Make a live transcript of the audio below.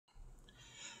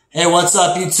Hey, what's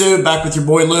up, YouTube? Back with your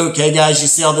boy Luke. Hey, guys, you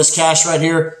see all this cash right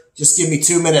here? Just give me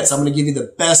 2 minutes. I'm going to give you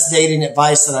the best dating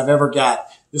advice that I've ever got.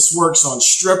 This works on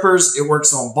strippers. It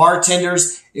works on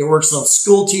bartenders. It works on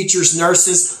school teachers,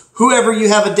 nurses, whoever you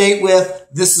have a date with.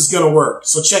 This is going to work.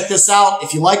 So check this out.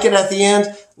 If you like it at the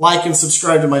end, like and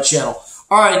subscribe to my channel.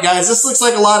 All right, guys, this looks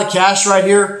like a lot of cash right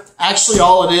here. Actually,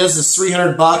 all it is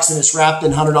 $300 and it's wrapped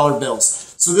in $100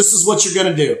 bills. So this is what you're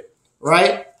going to do,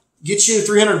 right? Get you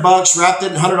 $300 wrapped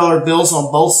in $100 bills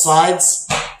on both sides,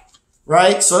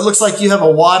 right? So it looks like you have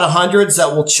a wad of hundreds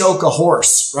that will choke a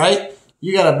horse, right?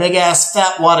 You got a big ass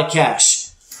fat wad of cash.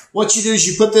 What you do is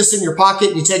you put this in your pocket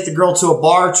and you take the girl to a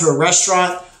bar, to a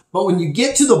restaurant. But when you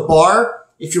get to the bar,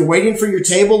 if you're waiting for your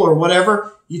table or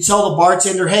whatever, you tell the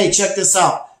bartender, hey, check this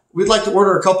out. We'd like to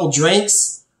order a couple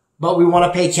drinks, but we want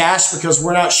to pay cash because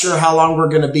we're not sure how long we're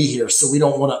going to be here. So we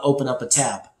don't want to open up a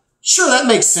tab. Sure, that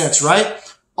makes sense, right?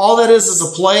 All that is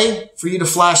a play for you to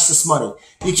flash this money.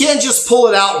 You can't just pull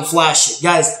it out and flash it.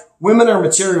 Guys, women are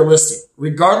materialistic.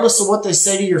 Regardless of what they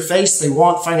say to your face, they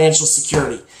want financial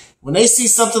security. When they see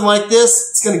something like this,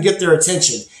 it's going to get their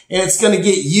attention. And it's going to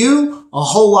get you a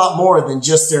whole lot more than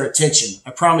just their attention.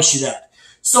 I promise you that.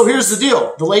 So here's the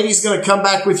deal. The lady's going to come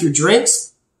back with your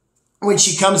drinks. When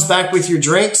she comes back with your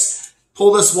drinks,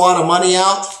 pull this wad of money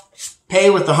out, pay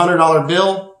with the $100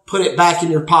 bill, put it back in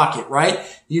your pocket, right?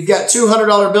 You've got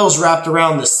 $200 bills wrapped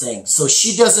around this thing. So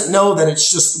she doesn't know that it's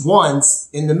just ones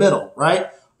in the middle, right?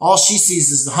 All she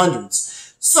sees is the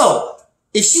hundreds. So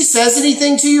if she says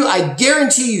anything to you, I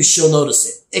guarantee you she'll notice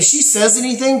it. If she says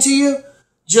anything to you,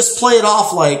 just play it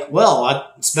off like,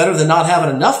 well, it's better than not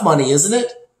having enough money, isn't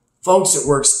it? Folks, it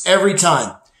works every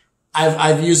time.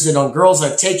 I've used it on girls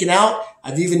I've taken out.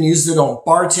 I've even used it on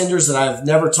bartenders that I've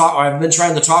never talked, or I've been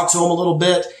trying to talk to them a little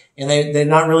bit and they're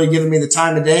not really giving me the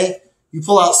time of day. You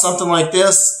pull out something like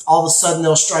this, all of a sudden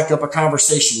they'll strike up a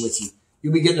conversation with you.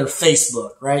 You'll be getting their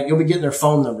Facebook, right? You'll be getting their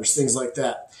phone numbers, things like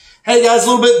that. Hey guys, a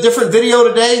little bit different video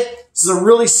today. This is a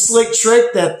really slick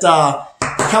trick that,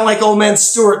 kind of like old man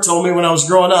Stewart told me when I was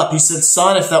growing up. He said,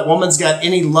 son, if that woman's got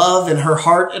any love in her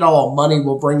heart at all, money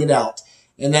will bring it out.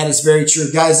 And that is very true.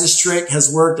 Guys, this trick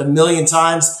has worked a million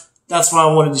times. That's why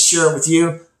I wanted to share it with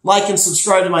you. Like and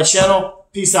subscribe to my channel.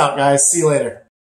 Peace out, guys. See you later.